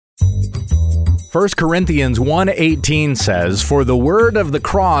1 Corinthians 1:18 says, "For the word of the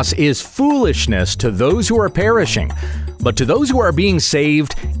cross is foolishness to those who are perishing, but to those who are being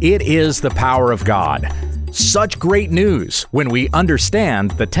saved, it is the power of God." Such great news when we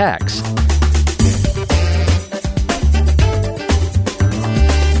understand the text.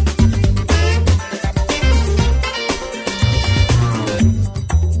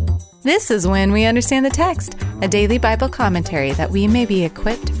 This is When We Understand the Text, a daily Bible commentary that we may be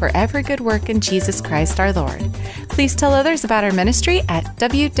equipped for every good work in Jesus Christ our Lord. Please tell others about our ministry at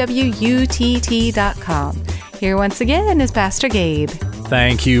www.utt.com. Here once again is Pastor Gabe.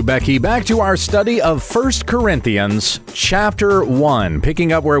 Thank you, Becky. Back to our study of 1 Corinthians chapter 1,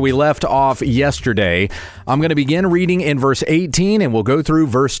 picking up where we left off yesterday. I'm going to begin reading in verse 18 and we'll go through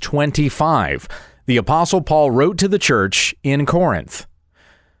verse 25. The Apostle Paul wrote to the church in Corinth,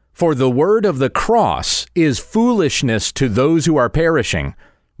 "For the word of the cross is foolishness to those who are perishing,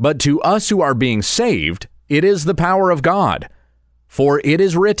 but to us who are being saved, it is the power of God. For it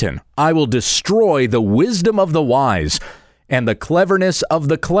is written, I will destroy the wisdom of the wise, and the cleverness of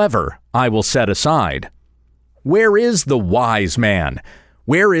the clever I will set aside. Where is the wise man?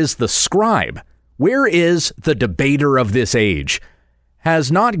 Where is the scribe? Where is the debater of this age?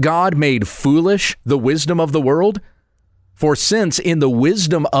 Has not God made foolish the wisdom of the world? For since in the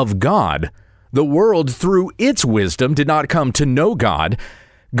wisdom of God, the world through its wisdom did not come to know God,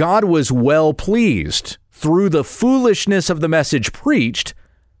 God was well pleased through the foolishness of the message preached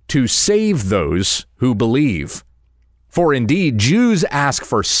to save those who believe. For indeed, Jews ask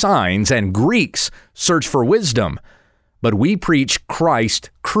for signs and Greeks search for wisdom, but we preach Christ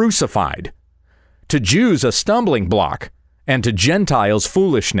crucified. To Jews a stumbling block, and to Gentiles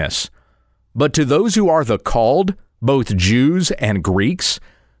foolishness. But to those who are the called, both Jews and Greeks,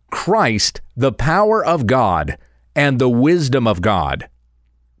 Christ, the power of God and the wisdom of God.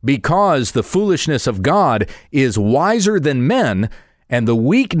 Because the foolishness of God is wiser than men, and the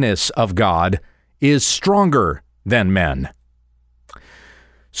weakness of God is stronger than men."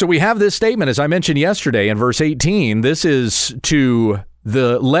 So we have this statement, as I mentioned yesterday in verse 18. This is to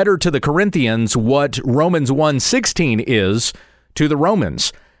the letter to the Corinthians what Romans 1:16 is to the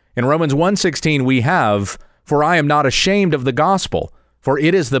Romans. In Romans 1:16 we have, "For I am not ashamed of the gospel, for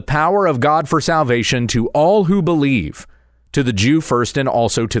it is the power of God for salvation to all who believe, to the Jew first and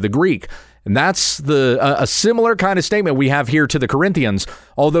also to the Greek." And that's a similar kind of statement we have here to the Corinthians,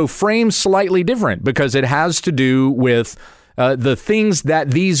 although framed slightly different because it has to do with the things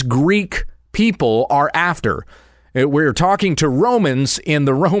that these Greek people are after. We're talking to Romans in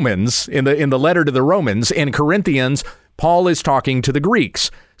the letter to the Romans. In Corinthians, Paul is talking to the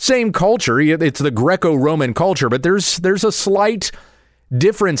Greeks. Same culture, it's the Greco-Roman culture, but there's a slight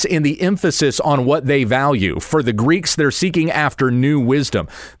difference in the emphasis on what they value. For the Greeks, they're seeking after new wisdom.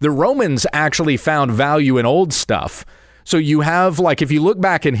 The Romans actually found value in old stuff. So you have, like, if you look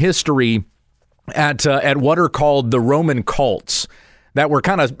back in history at what are called the Roman cults that were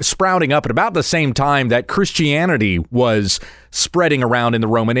kind of sprouting up at about the same time that Christianity was spreading around in the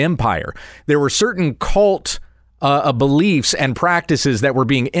Roman Empire. There were certain cult beliefs and practices that were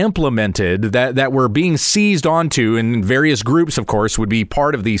being implemented, that were being seized onto, and various groups, of course, would be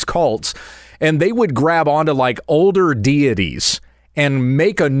part of these cults, and they would grab onto like older deities and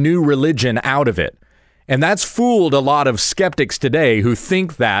make a new religion out of it. And that's fooled a lot of skeptics today who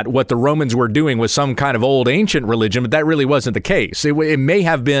think that what the Romans were doing was some kind of old ancient religion, but that really wasn't the case. It may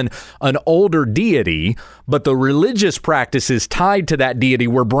have been an older deity, but the religious practices tied to that deity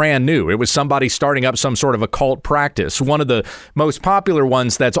were brand new. It was somebody starting up some sort of occult practice. One of the most popular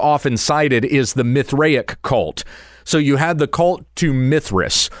ones that's often cited is the Mithraic cult. So you had the cult to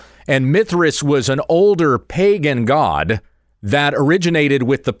Mithras, and Mithras was an older pagan god that originated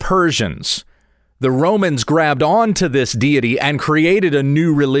with the Persians. The Romans grabbed onto this deity and created a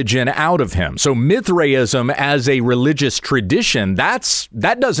new religion out of him. So Mithraism as a religious tradition, that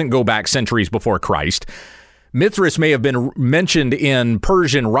doesn't go back centuries before Christ. Mithras may have been mentioned in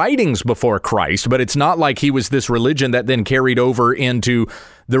Persian writings before Christ, but it's not like he was this religion that then carried over into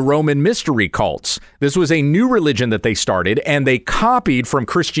the Roman mystery cults. This was a new religion that they started, and they copied from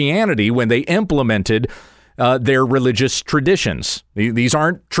Christianity when they implemented their religious traditions. These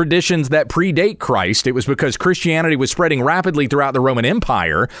aren't traditions that predate Christ. It was because Christianity was spreading rapidly throughout the Roman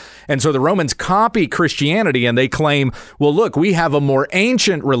Empire. And so the Romans copy Christianity and they claim, well, look, we have a more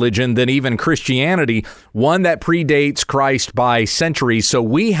ancient religion than even Christianity, one that predates Christ by centuries. So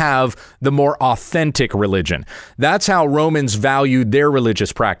we have the more authentic religion. That's how Romans valued their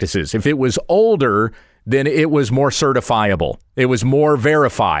religious practices. If it was older, then it was more certifiable. It was more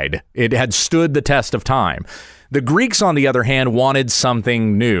verified. It had stood the test of time. The Greeks, on the other hand, wanted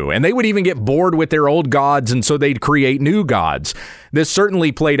something new, and they would even get bored with their old gods, and so they'd create new gods. This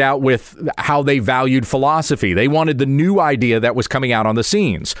certainly played out with how they valued philosophy. They wanted the new idea that was coming out on the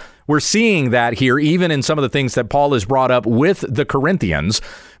scenes. We're seeing that here, even in some of the things that Paul has brought up with the Corinthians,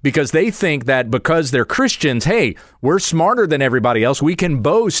 because they think that because they're Christians, hey, we're smarter than everybody else. We can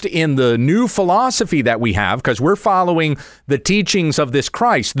boast in the new philosophy that we have because we're following the teachings of this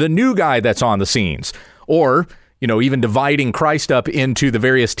Christ, the new guy that's on the scenes. Or, even dividing Christ up into the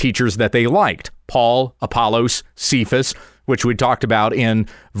various teachers that they liked. Paul, Apollos, Cephas, which we talked about in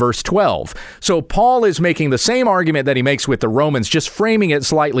verse 12. So Paul is making the same argument that he makes with the Romans, just framing it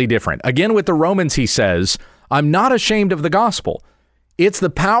slightly different. Again, with the Romans, he says, I'm not ashamed of the gospel. It's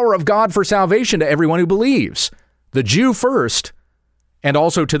the power of God for salvation to everyone who believes, the Jew first, and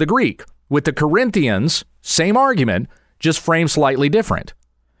also to the Greek. With the Corinthians, same argument, just framed slightly different.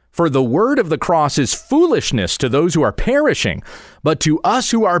 For the word of the cross is foolishness to those who are perishing, but to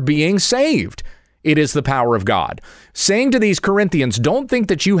us who are being saved, it is the power of God. Saying to these Corinthians, don't think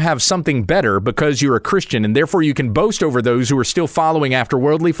that you have something better because you're a Christian and therefore you can boast over those who are still following after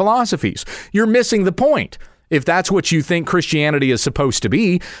worldly philosophies. You're missing the point. If that's what you think Christianity is supposed to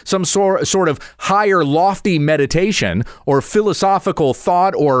be, some sort of higher, lofty meditation or philosophical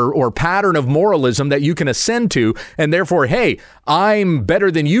thought or pattern of moralism that you can ascend to, and therefore, hey, I'm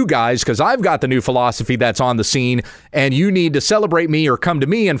better than you guys because I've got the new philosophy that's on the scene, and you need to celebrate me or come to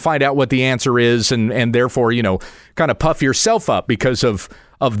me and find out what the answer is, and therefore, kind of puff yourself up because of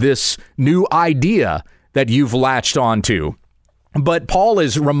this new idea that you've latched onto. But Paul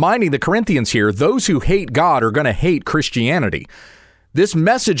is reminding the Corinthians here, those who hate God are going to hate Christianity. This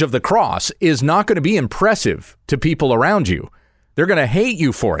message of the cross is not going to be impressive to people around you. They're going to hate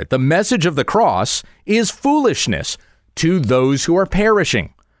you for it. The message of the cross is foolishness to those who are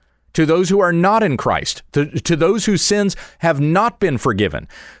perishing, to those who are not in Christ, to those whose sins have not been forgiven,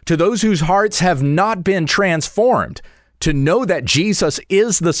 to those whose hearts have not been transformed, to know that Jesus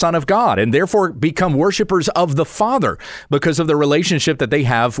is the Son of God and therefore become worshipers of the Father because of the relationship that they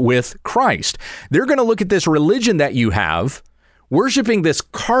have with Christ. They're going to look at this religion that you have, worshiping this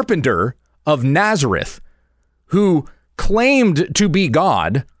carpenter of Nazareth who claimed to be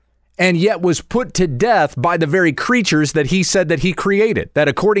God and yet was put to death by the very creatures that he said that he created, that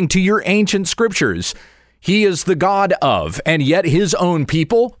according to your ancient scriptures, he is the God of, and yet his own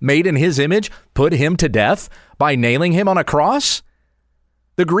people, made in his image, put him to death by nailing him on a cross?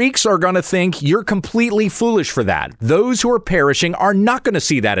 The Greeks are going to think you're completely foolish for that. Those who are perishing are not going to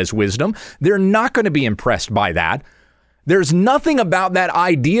see that as wisdom. They're not going to be impressed by that. There's nothing about that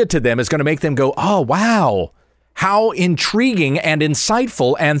idea to them is going to make them go, oh, wow, how intriguing and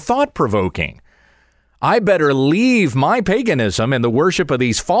insightful and thought-provoking. I better leave my paganism and the worship of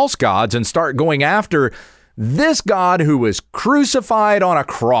these false gods and start going after this God who was crucified on a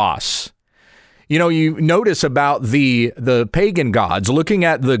cross. You notice about the pagan gods, looking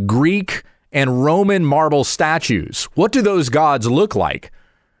at the Greek and Roman marble statues. What do those gods look like?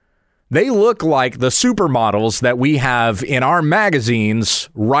 They look like the supermodels that we have in our magazines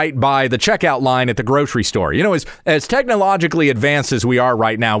right by the checkout line at the grocery store. As technologically advanced as we are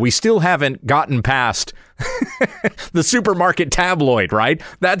right now, we still haven't gotten past the supermarket tabloid, right?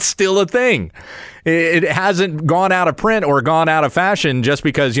 That's still a thing. It hasn't gone out of print or gone out of fashion just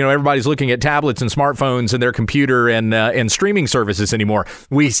because, everybody's looking at tablets and smartphones and their computer and streaming services anymore.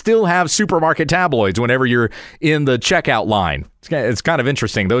 We still have supermarket tabloids whenever you're in the checkout line. It's kind of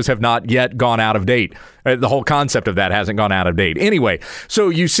interesting. Those have not yet gone out of date. The whole concept of that hasn't gone out of date. Anyway, so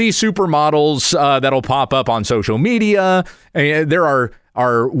you see supermodels that'll pop up on social media. There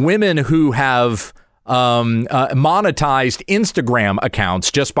are women who have monetized Instagram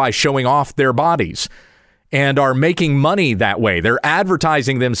accounts just by showing off their bodies and are making money that way. They're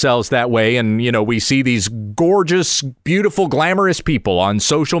advertising themselves that way. And, we see these gorgeous, beautiful, glamorous people on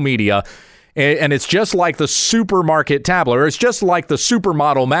social media. And it's just like the supermarket tabloid, or it's just like the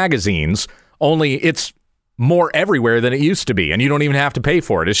supermodel magazines, only it's more everywhere than it used to be. And you don't even have to pay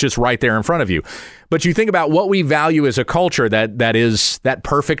for it. It's just right there in front of you. But you think about what we value as a culture that is that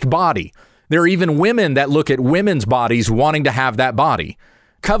perfect body. There are even women that look at women's bodies wanting to have that body,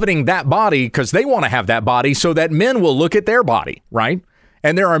 coveting that body because they want to have that body so that men will look at their body, right?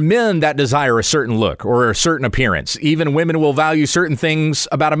 And there are men that desire a certain look or a certain appearance. Even women will value certain things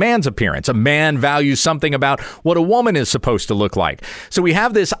about a man's appearance. A man values something about what a woman is supposed to look like. So we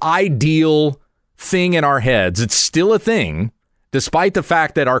have this ideal thing in our heads. It's still a thing, despite the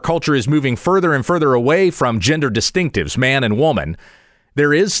fact that our culture is moving further and further away from gender distinctives, man and woman.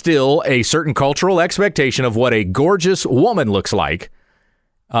 There is still a certain cultural expectation of what a gorgeous woman looks like.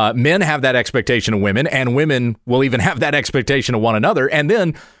 Men have that expectation of women, and women will even have that expectation of one another. And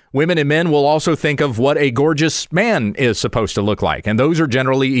then women and men will also think of what a gorgeous man is supposed to look like. And those are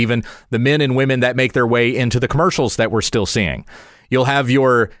generally even the men and women that make their way into the commercials that we're still seeing. You'll have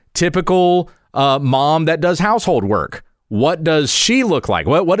your typical mom that does household work. What does she look like?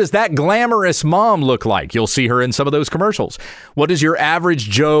 What does that glamorous mom look like? You'll see her in some of those commercials. What does your average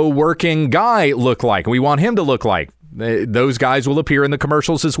Joe working guy look like? We want him to look like. Those guys will appear in the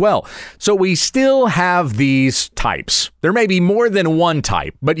commercials as well. So we still have these types. There may be more than one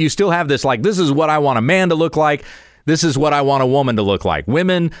type, but you still have this, like, this is what I want a man to look like. This is what I want a woman to look like.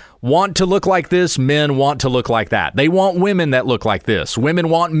 Women want to look like this. Men want to look like that. They want women that look like this. Women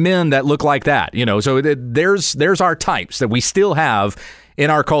want men that look like that. So there's our types that we still have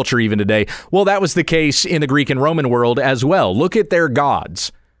in our culture even today. Well, that was the case in the Greek and Roman world as well. Look at their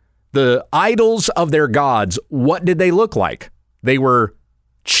gods. The idols of their gods, what did they look like? They were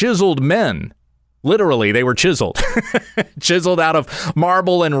chiseled men. Literally, they were chiseled. Chiseled out of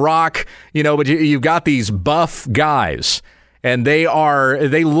marble and rock, but you've got these buff guys, and they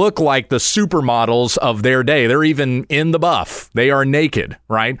look like the supermodels of their day. They're even in the buff. They are naked,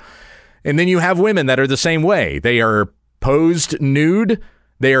 right? And then you have women that are the same way. They are posed nude.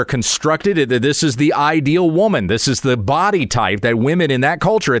 They are constructed. This is the ideal woman. This is the body type that women in that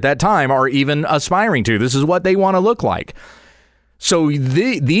culture at that time are even aspiring to. This is what they want to look like. So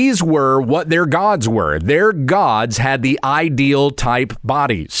these were what their gods were. Their gods had the ideal type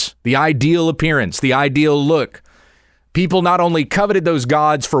bodies, the ideal appearance, the ideal look. People not only coveted those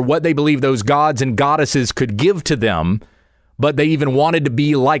gods for what they believed those gods and goddesses could give to them, but they even wanted to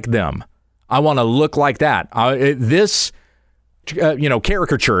be like them. I want to look like that.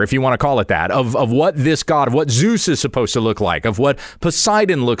 Caricature, if you want to call it that, of what this god, of what Zeus is supposed to look like, of what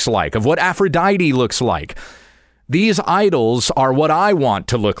Poseidon looks like, of what Aphrodite looks like. These idols are what I want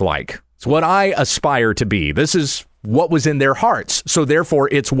to look like. It's what I aspire to be. This is what was in their hearts. So therefore,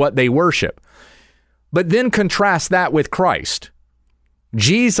 it's what they worship. But then contrast that with Christ.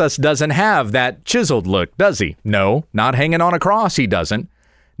 Jesus doesn't have that chiseled look, does he? No, not hanging on a cross, he doesn't.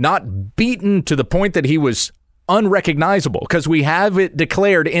 Not beaten to the point that he was unrecognizable, because we have it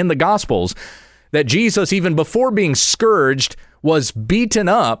declared in the Gospels that Jesus, even before being scourged, was beaten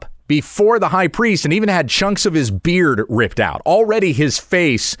up before the high priest and even had chunks of his beard ripped out. Already his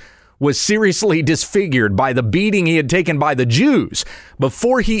face was seriously disfigured by the beating he had taken by the Jews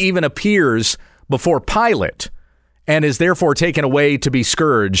before he even appears before Pilate, and is therefore taken away to be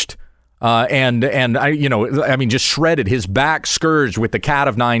scourged. Just shredded, his back scourged with the cat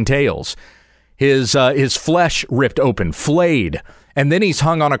of nine tails. His flesh ripped open, flayed, and then he's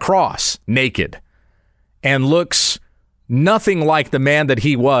hung on a cross, naked, and looks nothing like the man that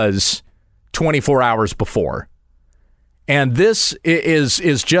he was 24 hours before. And this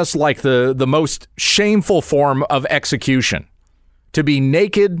is just like the most shameful form of execution. To be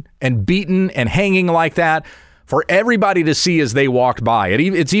naked and beaten and hanging like that for everybody to see as they walked by.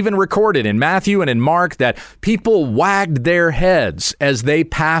 It's even recorded in Matthew and in Mark that people wagged their heads as they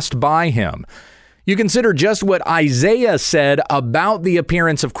passed by him. You consider just what Isaiah said about the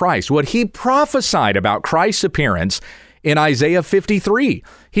appearance of Christ, what he prophesied about Christ's appearance in Isaiah 53.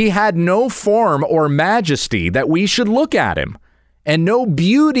 He had no form or majesty that we should look at him, and no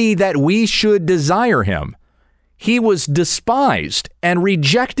beauty that we should desire him. He was despised and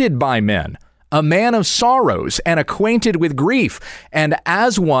rejected by men, a man of sorrows and acquainted with grief, and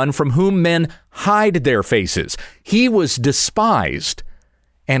as one from whom men hide their faces. He was despised,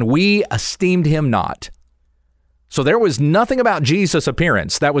 and we esteemed him not. So there was nothing about Jesus'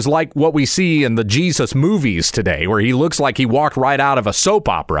 appearance that was like what we see in the Jesus movies today, where he looks like he walked right out of a soap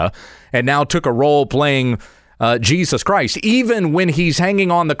opera and now took a role playing Jesus Christ. Even when he's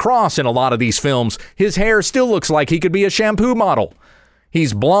hanging on the cross in a lot of these films, his hair still looks like he could be a shampoo model.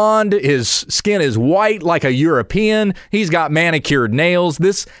 He's blonde. His skin is white like a European. He's got manicured nails.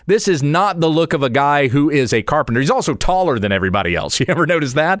 This is not the look of a guy who is a carpenter. He's also taller than everybody else. You ever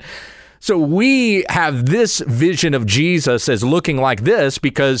notice that? So we have this vision of Jesus as looking like this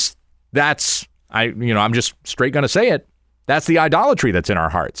because I'm just straight going to say it. That's the idolatry that's in our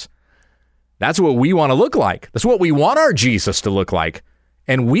hearts. That's what we want to look like. That's what we want our Jesus to look like.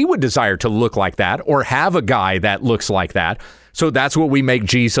 And we would desire to look like that or have a guy that looks like that. So that's what we make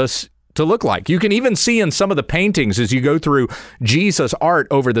Jesus to look like. You can even see in some of the paintings as you go through Jesus art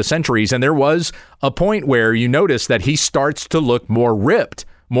over the centuries. And there was a point where you notice that he starts to look more ripped,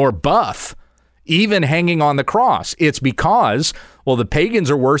 more buff, even hanging on the cross. It's because, the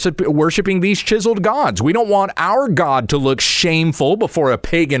pagans are worshiping these chiseled gods. We don't want our God to look shameful before a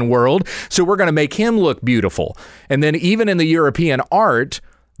pagan world, so we're going to make him look beautiful. And then even in the European art,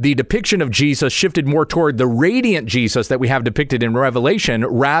 the depiction of Jesus shifted more toward the radiant Jesus that we have depicted in Revelation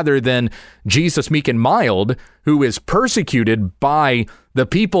rather than Jesus meek and mild, who is persecuted by the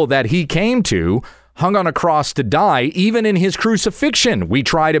people that he came to, hung on a cross to die. Even in his crucifixion, we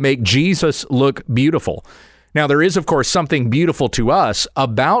try to make Jesus look beautiful. Now, there is, of course, something beautiful to us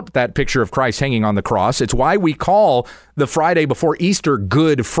about that picture of Christ hanging on the cross. It's why we call the Friday before Easter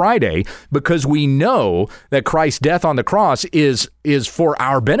Good Friday, because we know that Christ's death on the cross is for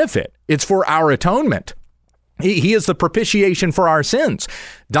our benefit. It's for our atonement. He is the propitiation for our sins,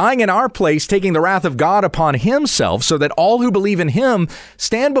 dying in our place, taking the wrath of God upon himself so that all who believe in him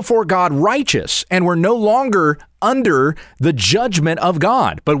stand before God righteous, and we're no longer under the judgment of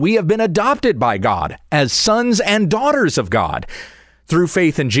God, but we have been adopted by God as sons and daughters of God through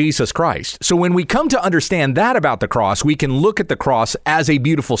faith in Jesus Christ. So when we come to understand that about the cross, we can look at the cross as a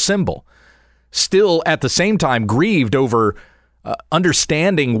beautiful symbol, still at the same time grieved over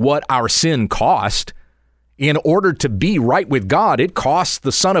understanding what our sin cost. In order to be right with God, it costs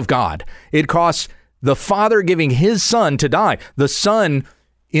the Son of God. It costs the Father giving his Son to die. The Son,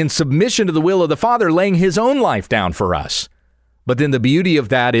 in submission to the will of the Father, laying his own life down for us. But then the beauty of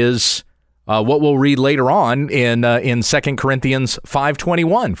that is what we'll read later on in 2 Corinthians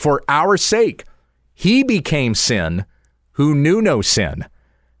 5:21. For our sake, he became sin who knew no sin,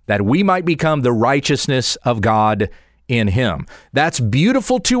 that we might become the righteousness of God in him. That's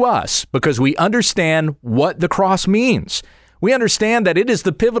beautiful to us because we understand what the cross means. We understand that it is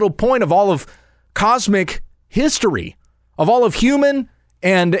the pivotal point of all of cosmic history, of all of human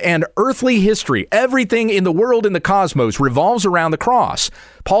and earthly history. Everything in the world, in the cosmos, revolves around the cross.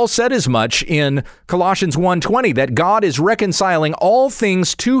 Paul said as much in Colossians 1:20 that God is reconciling all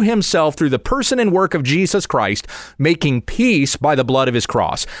things to himself through the person and work of Jesus Christ, making peace by the blood of his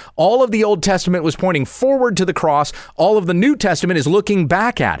cross. All of the Old Testament was pointing forward to the cross. All of the New Testament is looking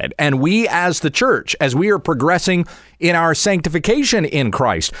back at it. And we as the church, as we are progressing in our sanctification in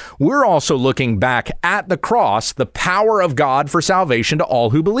Christ, we're also looking back at the cross, the power of God for salvation to all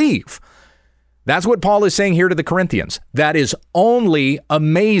who believe. That's what Paul is saying here to the Corinthians. That is only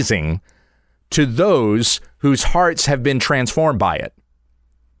amazing to those whose hearts have been transformed by it.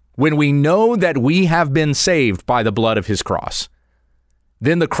 When we know that we have been saved by the blood of his cross,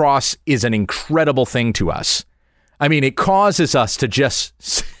 then the cross is an incredible thing to us. I mean, it causes us to just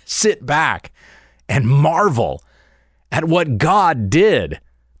sit back and marvel at what God did,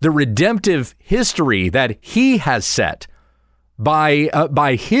 the redemptive history that he has set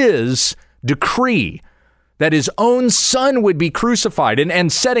by his decree that his own son would be crucified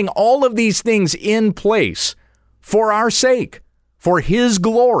and setting all of these things in place for our sake, for his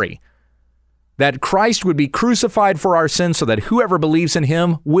glory, that Christ would be crucified for our sins so that whoever believes in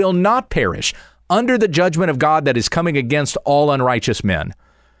him will not perish under the judgment of God that is coming against all unrighteous men.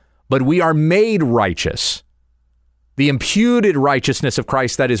 But we are made righteous. The imputed righteousness of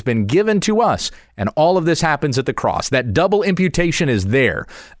Christ that has been given to us. And all of this happens at the cross. That double imputation is there.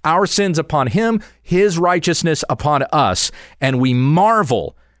 Our sins upon him, his righteousness upon us. And we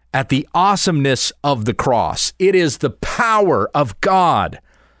marvel at the awesomeness of the cross. It is the power of God,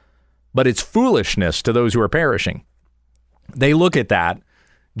 but it's foolishness to those who are perishing. They look at that.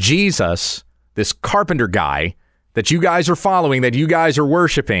 Jesus, this carpenter guy that you guys are following, that you guys are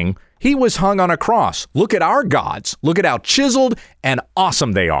worshiping, he was hung on a cross. Look at our gods. Look at how chiseled and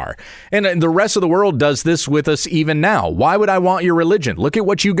awesome they are. And the rest of the world does this with us even now. Why would I want your religion? Look at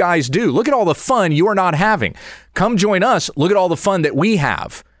what you guys do. Look at all the fun you are not having. Come join us. Look at all the fun that we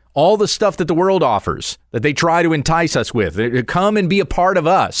have. All the stuff that the world offers, that they try to entice us with. Come and be a part of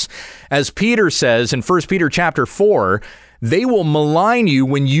us. As Peter says in 1 Peter chapter 4, they will malign you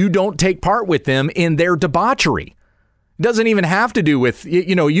when you don't take part with them in their debauchery. Doesn't even have to do with,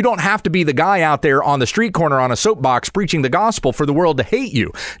 you don't have to be the guy out there on the street corner on a soapbox preaching the gospel for the world to hate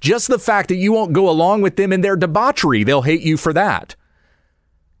you. Just the fact that you won't go along with them in their debauchery, they'll hate you for that.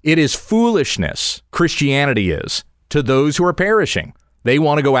 It is foolishness, Christianity is, to those who are perishing. They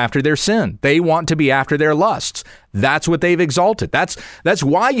want to go after their sin. They want to be after their lusts. That's what they've exalted. That's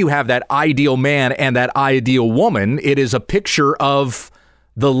why you have that ideal man and that ideal woman. It is a picture of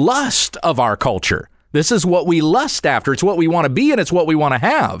the lust of our culture. This is what we lust after. It's what we want to be, and it's what we want to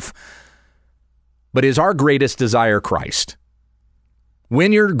have. But is our greatest desire Christ?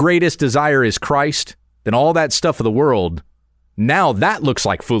 When your greatest desire is Christ, then all that stuff of the world, now that looks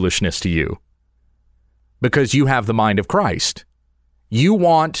like foolishness to you because you have the mind of Christ. You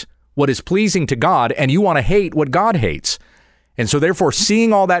want what is pleasing to God, and you want to hate what God hates. And so therefore,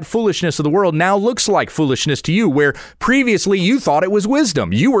 seeing all that foolishness of the world now looks like foolishness to you, where previously you thought it was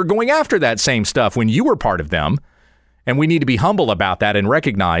wisdom. You were going after that same stuff when you were part of them. And we need to be humble about that and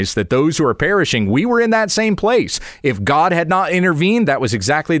recognize that those who are perishing, we were in that same place. If God had not intervened, that was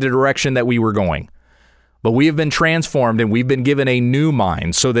exactly the direction that we were going. But we have been transformed and we've been given a new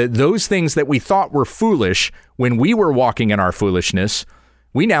mind so that those things that we thought were foolish when we were walking in our foolishness,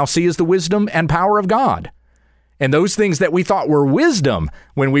 we now see as the wisdom and power of God. And those things that we thought were wisdom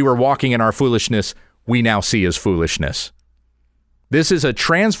when we were walking in our foolishness, we now see as foolishness. This is a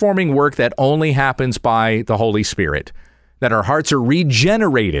transforming work that only happens by the Holy Spirit, that our hearts are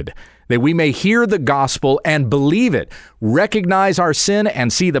regenerated, that we may hear the gospel and believe it, recognize our sin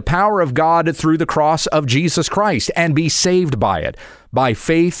and see the power of God through the cross of Jesus Christ and be saved by it, by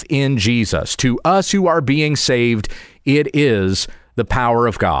faith in Jesus. To us who are being saved, it is the power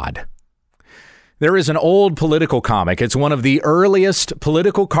of God. There is an old political comic. It's one of the earliest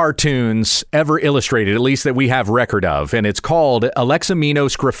political cartoons ever illustrated, at least that we have record of, and it's called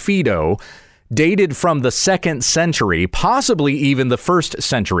Alexamenos Graffido, dated from the 2nd century, possibly even the 1st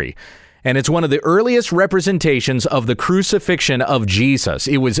century. And it's one of the earliest representations of the crucifixion of Jesus.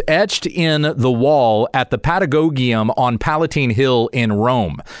 It was etched in the wall at the Patagogium on Palatine Hill in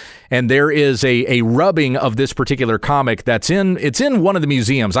Rome. And there is a rubbing of this particular comic it's in one of the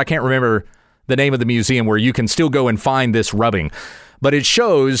museums. I can't remember the name of the museum where you can still go and find this rubbing. But it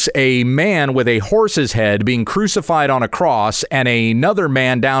shows a man with a horse's head being crucified on a cross and another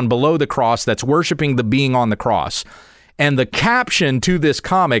man down below the cross that's worshiping the being on the cross. And the caption to this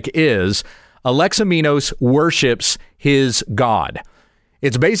comic is, Alexamenos worships his God.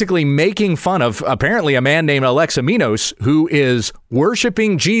 It's basically making fun of apparently a man named Alexamenos who is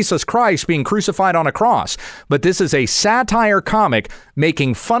worshiping Jesus Christ being crucified on a cross. But this is a satire comic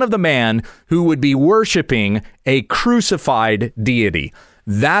making fun of the man who would be worshiping a crucified deity.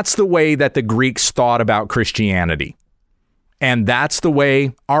 That's the way that the Greeks thought about Christianity. And that's the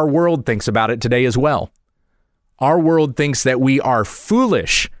way our world thinks about it today as well. Our world thinks that we are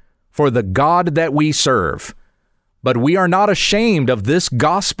foolish for the God that we serve. But we are not ashamed of this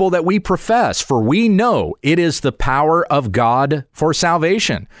gospel that we profess, for we know it is the power of God for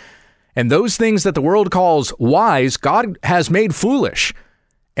salvation. And those things that the world calls wise, God has made foolish.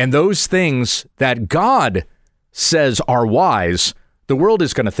 And those things that God says are wise, the world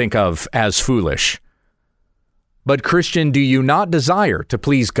is going to think of as foolish. But Christian, do you not desire to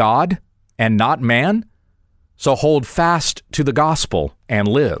please God and not man? So hold fast to the gospel and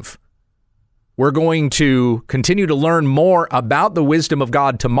live. We're going to continue to learn more about the wisdom of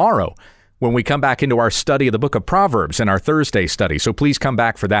God tomorrow when we come back into our study of the book of Proverbs in our Thursday study. So please come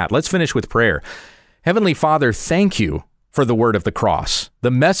back for that. Let's finish with prayer. Heavenly Father, thank you for the word of the cross,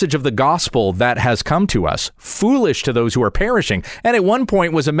 the message of the gospel that has come to us, foolish to those who are perishing. And at one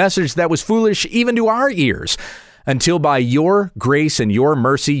point was a message that was foolish even to our ears, until by your grace and your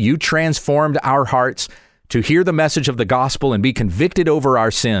mercy, you transformed our hearts to hear the message of the gospel and be convicted over our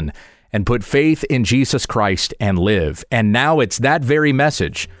sin and put faith in Jesus Christ and live. And now it's that very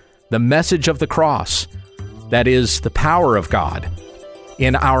message, the message of the cross, that is the power of God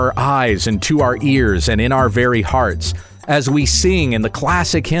in our eyes and to our ears and in our very hearts. As we sing in the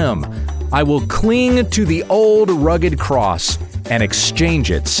classic hymn, I will cling to the old rugged cross and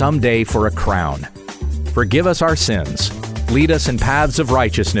exchange it someday for a crown. Forgive us our sins. Lead us in paths of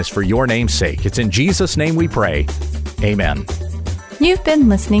righteousness for your name's sake. It's in Jesus' name we pray. Amen. You've been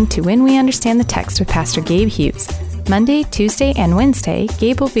listening to When We Understand the Text with Pastor Gabe Hughes. Monday, Tuesday, and Wednesday,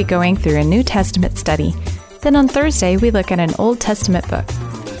 Gabe will be going through a New Testament study. Then on Thursday, we look at an Old Testament book.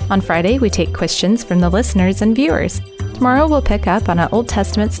 On Friday, we take questions from the listeners and viewers. Tomorrow, we'll pick up on an Old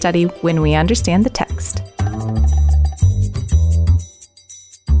Testament study when we understand the text.